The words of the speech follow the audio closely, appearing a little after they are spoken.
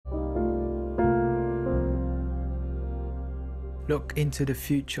Look into the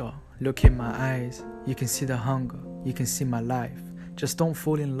future, look in my eyes. You can see the hunger, you can see my life. Just don't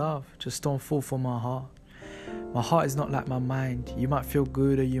fall in love, just don't fall for my heart. My heart is not like my mind. You might feel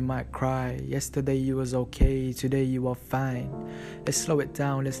good or you might cry. Yesterday you was okay, today you are fine. Let's slow it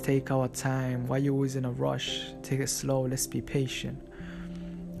down, let's take our time. Why you always in a rush? Take it slow, let's be patient.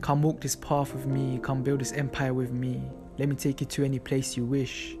 Come walk this path with me, come build this empire with me. Let me take you to any place you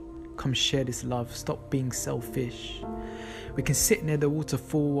wish. Come share this love, stop being selfish. We can sit near the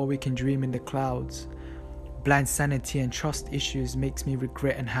waterfall or we can dream in the clouds. Blind sanity and trust issues makes me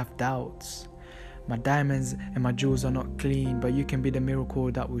regret and have doubts. My diamonds and my jewels are not clean, but you can be the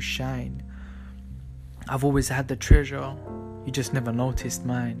miracle that will shine. I've always had the treasure, you just never noticed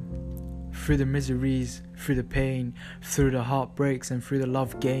mine. Through the miseries, through the pain, through the heartbreaks and through the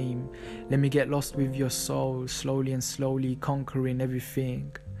love game, let me get lost with your soul, slowly and slowly conquering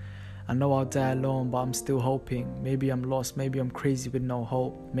everything. I know I'll die alone, but I'm still hoping. Maybe I'm lost, maybe I'm crazy with no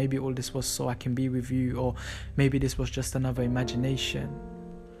hope. Maybe all this was so I can be with you, or maybe this was just another imagination.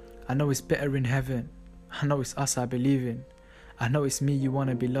 I know it's better in heaven. I know it's us I believe in. I know it's me you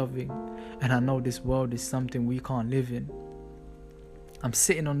wanna be loving. And I know this world is something we can't live in. I'm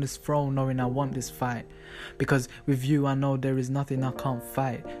sitting on this throne knowing I want this fight. Because with you I know there is nothing I can't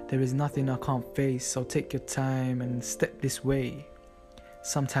fight. There is nothing I can't face. So take your time and step this way.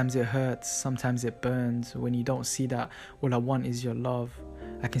 Sometimes it hurts, sometimes it burns. When you don't see that all I want is your love.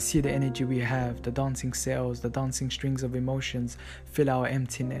 I can see the energy we have, the dancing cells, the dancing strings of emotions fill our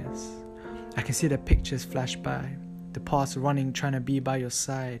emptiness. I can see the pictures flash by, the past running, trying to be by your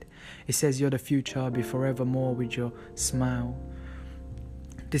side. It says you're the future, I'll be forevermore with your smile.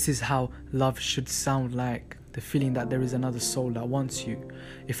 This is how love should sound like, the feeling that there is another soul that wants you.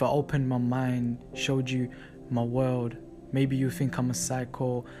 If I opened my mind, showed you my world, maybe you think I'm a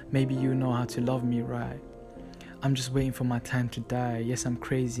psycho, maybe you know how to love me right. I'm just waiting for my time to die. Yes, I'm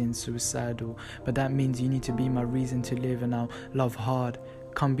crazy and suicidal, but that means you need to be my reason to live, and I'll love hard.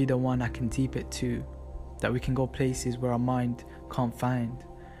 Come be the one I can deep it to, that we can go places where our mind can't find.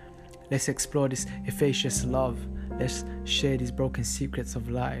 Let's explore this efficacious love. Let's share these broken secrets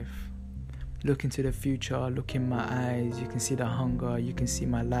of life. Look into the future, look in my eyes. You can see the hunger, you can see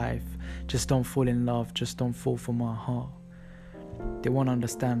my life. Just don't fall in love, just don't fall for my heart. They won't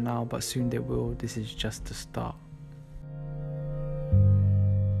understand now, but soon they will. This is just the start.